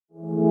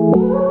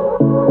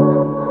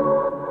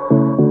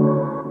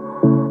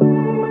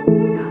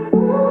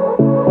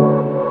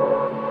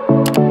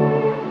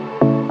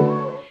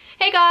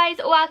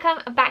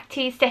welcome back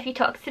to Steffi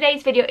Talks.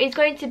 Today's video is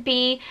going to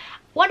be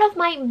one of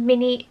my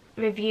mini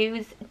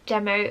reviews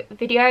demo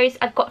videos.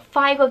 I've got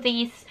 5 of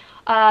these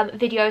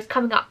videos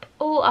coming up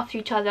all after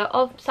each other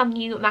of some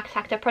new Max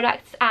Factor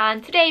products,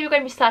 and today we're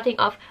going to be starting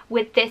off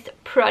with this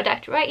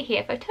product right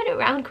here. If I turn it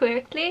around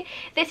correctly,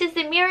 this is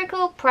the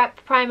Miracle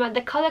Prep Primer,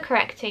 the color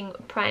correcting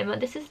primer.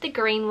 This is the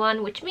green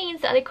one, which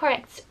means that it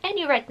corrects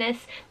any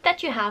redness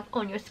that you have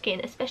on your skin,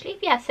 especially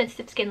if you have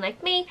sensitive skin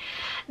like me,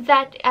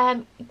 that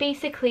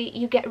basically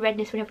you get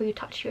redness whenever you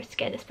touch your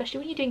skin, especially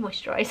when you're doing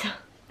moisturizer.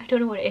 I don't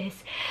know what it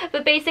is,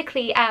 but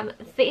basically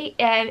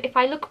if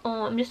I look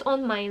on, I'm just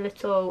on my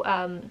little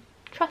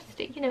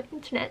trusted,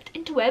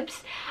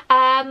 interwebs.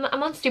 I'm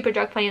on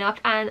Superdrug, funny enough,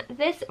 and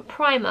this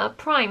primer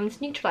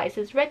primes,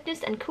 neutralizes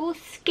redness and cools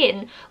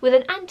skin with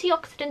an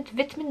antioxidant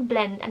vitamin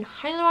blend and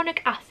hyaluronic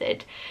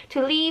acid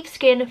to leave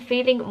skin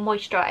feeling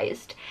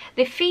moisturized.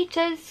 The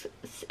features,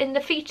 in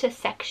the features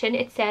section,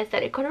 it says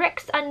that it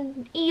corrects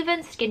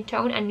uneven skin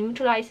tone and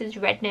neutralizes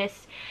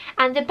redness,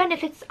 and the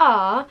benefits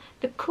are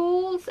the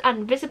cools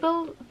and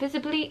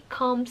visibly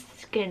calms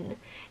skin.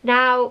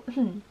 Now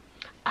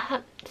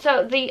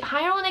so the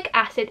hyaluronic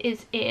acid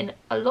is in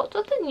a lot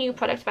of the new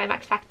products by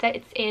Max Factor.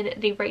 It's in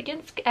the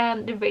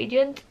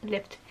Radiant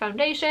Lift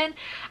Foundation.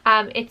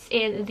 It's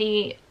in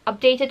the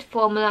updated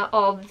formula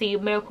of the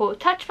Miracle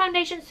Touch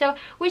Foundation. So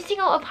we're seeing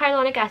a lot of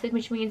hyaluronic acid,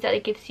 which means that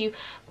it gives you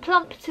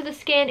plump to the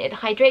skin, it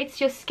hydrates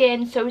your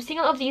skin. So we're seeing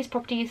a lot of these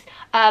properties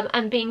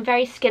and being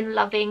very skin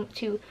loving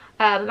to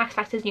Max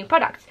Factor's new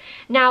products.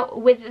 Now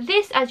with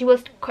this, as you will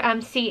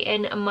see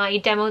in my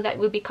demo that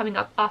will be coming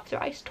up after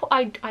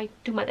I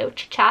do my little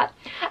chat,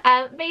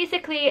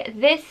 basically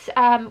this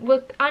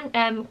will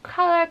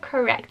color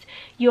correct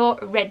your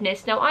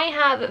redness. Now I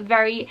have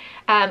very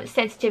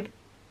sensitive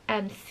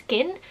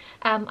skin.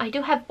 I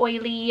do have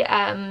oily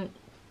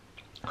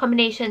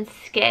combination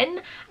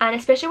skin, and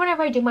especially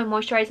whenever I do my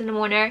moisturizer in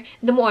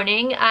the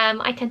morning,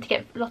 I tend to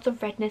get lots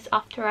of redness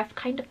after I've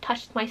kind of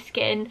touched my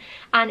skin,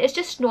 and it's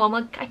just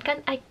normal.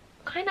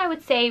 I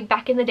would say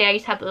back in the day I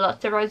used to have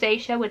lots of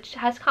rosacea, which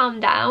has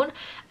calmed down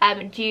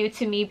due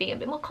to me being a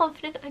bit more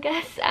confident, I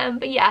guess.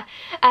 But yeah,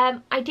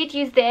 I did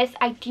use this.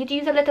 I did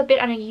use a little bit,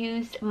 and I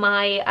used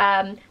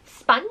my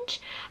sponge,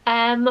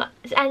 and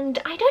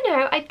I don't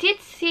know, I did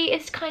see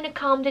it's kind of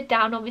calmed it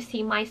down.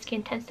 Obviously my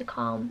skin tends to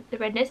calm the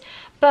redness,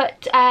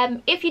 but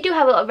if you do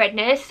have a lot of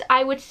redness,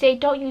 I would say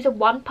don't use a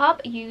 1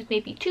 pump, use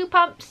maybe 2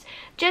 pumps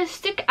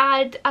just to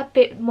add a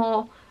bit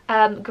more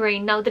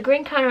green. Now the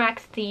green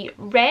counteracts the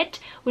red,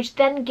 which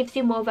then gives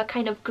you more of a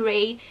kind of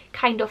grey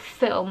kind of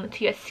film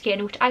to your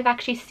skin, which I've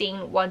actually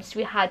seen once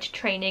we had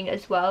training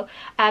as well.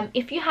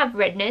 If you have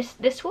redness,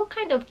 this will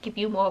kind of give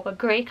you more of a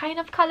grey kind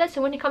of colour,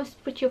 so when it comes to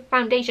put your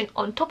foundation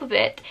on top of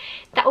it,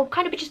 that will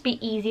kind of just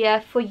be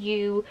easier for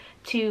you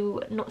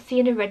to not see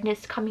any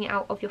redness coming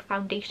out of your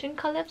foundation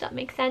colour, if that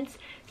makes sense.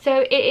 So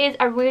it is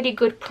a really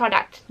good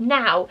product.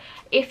 Now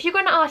if you're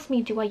going to ask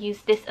me, do I use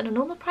this on a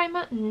normal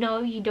primer? No,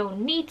 you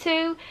don't need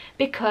to,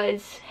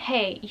 because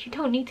hey, you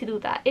don't need to do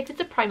that. If it's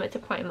a primer, it's a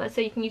primer,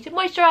 so you can use your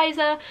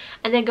moisturizer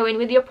and then go in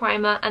with your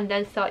primer and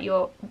then start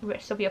your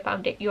rest of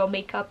your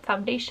makeup,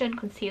 foundation,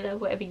 concealer,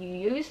 whatever you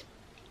use.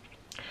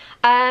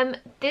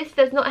 This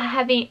does not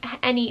have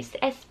any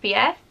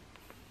SPF.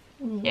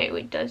 No,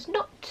 it does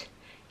not.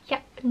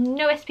 Yep,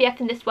 no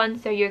SPF in this one,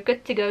 so you're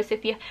good to go. So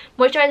if your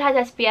moisturizer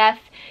has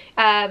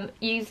SPF,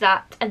 use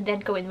that and then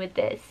go in with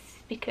this,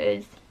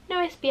 because no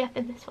SPF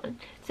in this one.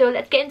 So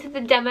let's get into the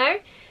demo,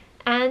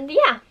 and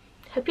yeah,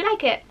 hope you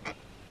like it.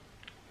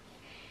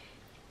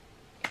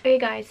 Okay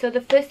guys, so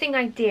the first thing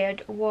I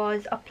did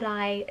was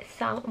apply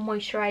some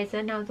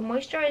moisturizer. Now the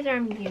moisturizer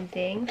I'm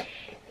using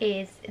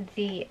is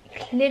the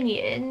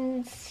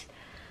Clinian's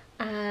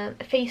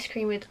face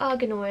cream with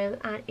argan oil,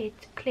 and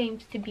it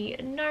claims to be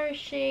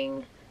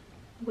nourishing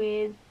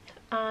with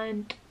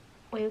and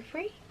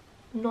oil-free,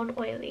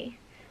 non-oily.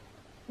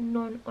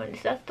 So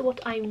that's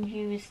what I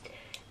used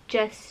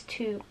just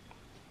to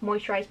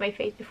moisturize my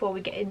face before we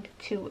get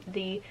into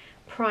the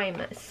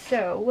primer.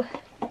 So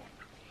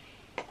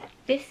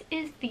this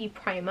is the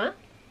primer.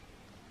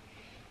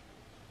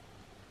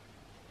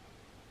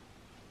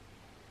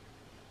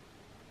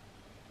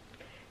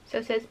 So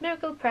it says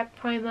Miracle Prep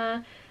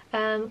Primer,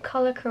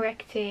 color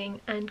correcting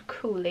and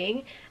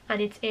cooling,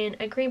 and it's in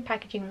a green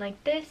packaging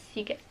like this.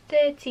 You get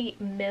 30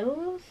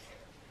 mils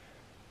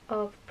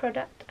of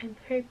product. I'm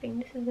hoping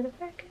this is gonna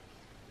focus.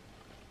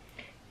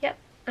 Yep,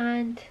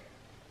 and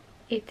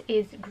it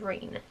is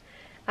green.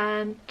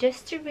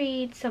 Just to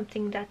read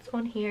something that's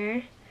on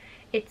here,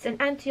 it's an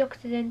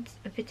antioxidant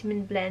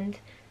vitamin blend,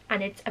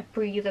 and it's a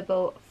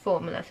breathable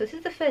formula. So this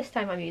is the first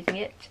time I'm using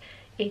it.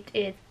 It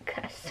is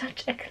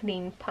such a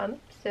clean pump,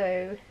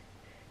 so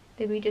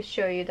let me just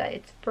show you that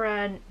it's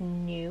brand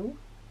new,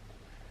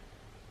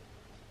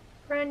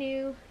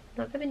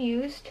 not been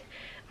used.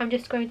 I'm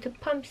just going to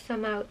pump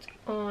some out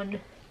on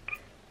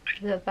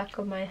the back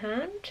of my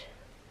hand,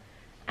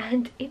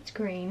 and it's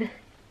green.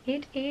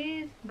 It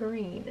is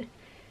green.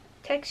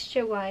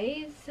 Texture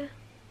wise,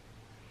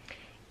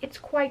 it's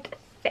quite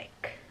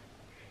thick,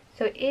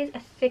 So it is a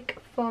thick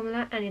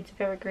formula and it's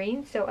very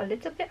green, so a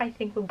little bit I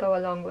think will go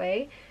a long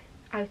way.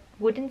 I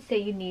wouldn't say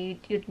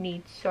you'd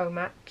need so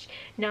much.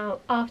 Now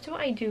after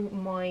I do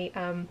my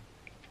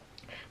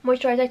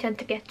moisturizer, I tend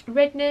to get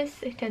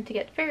redness, I tend to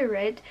get very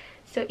red,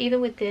 so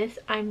even with this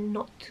I'm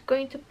not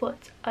going to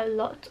put a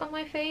lot on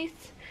my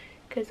face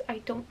because I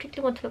don't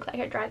particularly want to look like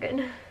a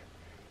dragon,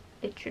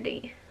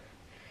 literally.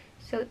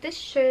 So this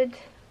should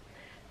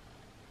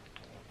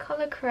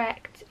color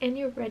correct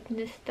any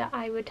redness that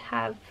I would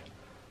have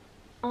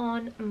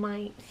on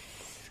my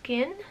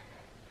skin.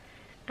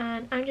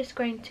 And I'm just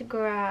going to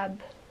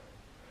grab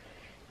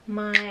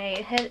my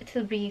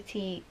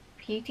STEFYTALKS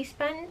beauty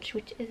sponge,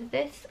 which is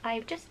this.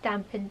 I've just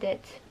dampened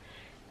it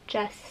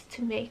just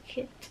to make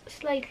it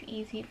slightly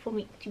easy for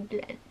me to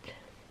blend.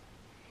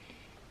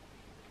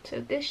 So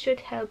this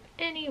should help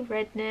any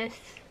redness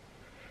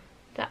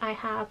that I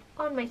have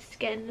on my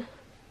skin.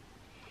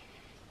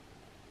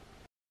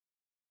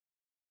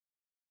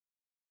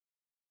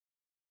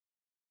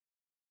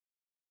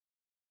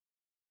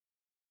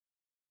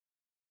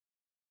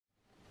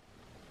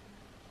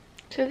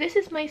 So this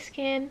is my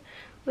skin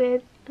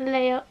with a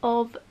layer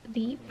of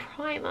the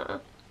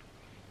primer.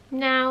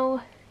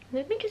 Now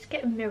let me just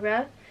get a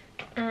mirror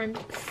and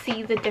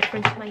see the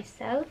difference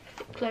myself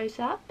close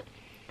up.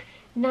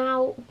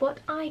 Now what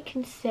I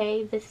can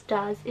say this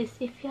does is,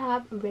 if you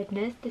have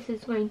redness, this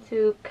is going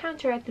to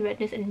counteract the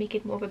redness and make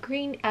it more of a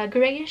green,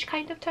 greyish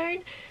kind of tone.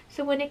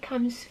 So when it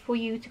comes for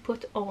you to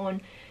put on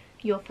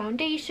your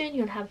foundation,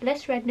 you'll have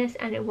less redness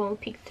and it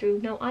won't peek through.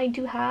 Now I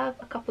do have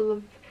a couple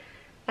of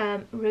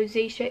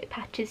rosacea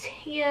patches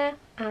here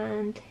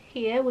and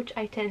here, which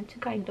I tend to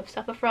kind of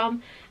suffer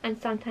from,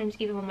 and sometimes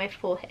even on my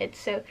forehead,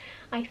 so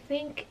I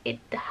think it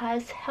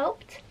has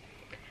helped,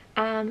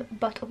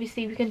 but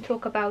obviously we can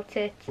talk about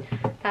it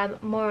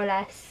more or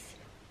less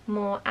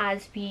more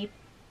as we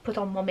put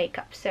on more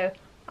makeup. So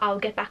I'll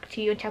get back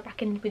to you and check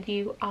back in with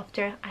you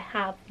after I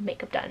have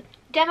makeup done.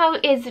 Demo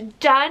is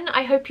done.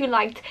 I hope you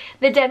liked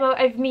the demo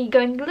of me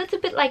going a little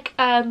bit like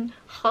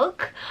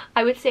Hulk.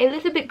 I would say a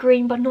little bit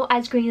green, but not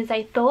as green as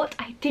I thought.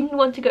 I didn't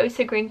want to go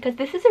so green because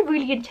this is a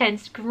really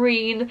intense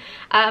green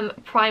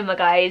primer,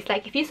 guys.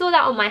 Like if you saw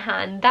that on my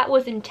hand, that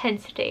was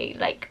intensity,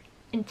 like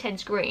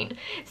intense green.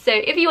 So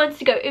if you want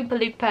to go Oompa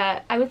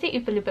Loompa, I would say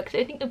Oompa Loompa because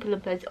I think Oompa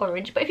Loompa is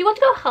orange, but if you want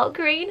to go Hulk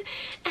green,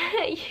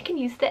 you can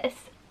use this.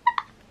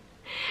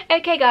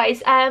 Okay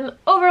guys,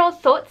 overall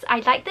thoughts, I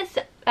like this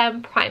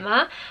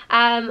primer.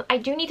 I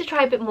do need to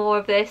try a bit more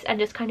of this and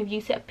just kind of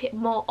use it a bit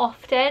more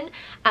often,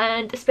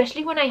 and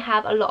especially when I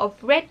have a lot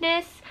of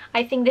redness.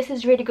 I think this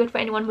is really good for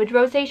anyone with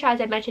rosacea,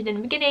 as I mentioned in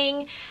the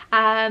beginning.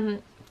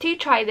 Do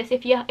try this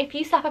if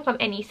you suffer from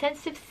any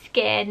sensitive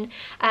skin,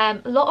 a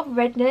lot of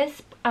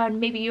redness, and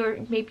maybe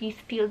you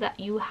feel that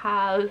you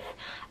have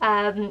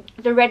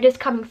the redness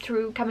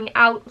coming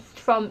out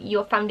from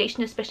your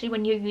foundation, especially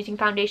when you're using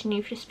foundation,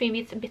 you just maybe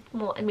it's a bit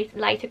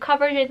lighter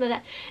coverage than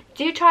that.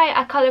 Do try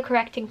a color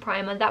correcting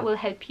primer, that will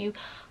help you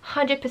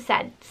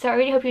 100%. So I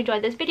really hope you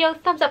enjoyed this video.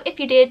 Thumbs up if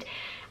you did.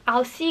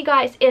 I'll see you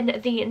guys in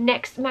the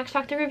next Max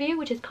Factor review,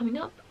 which is coming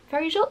up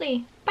very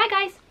shortly. Bye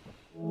guys.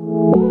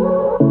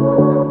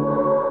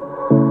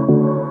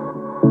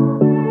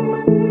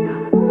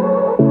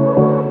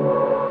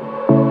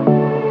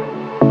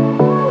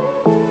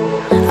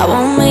 I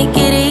won't make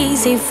it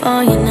easy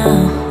for you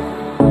now.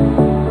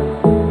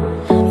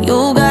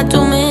 You got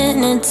 2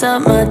 minutes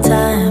of my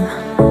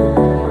time.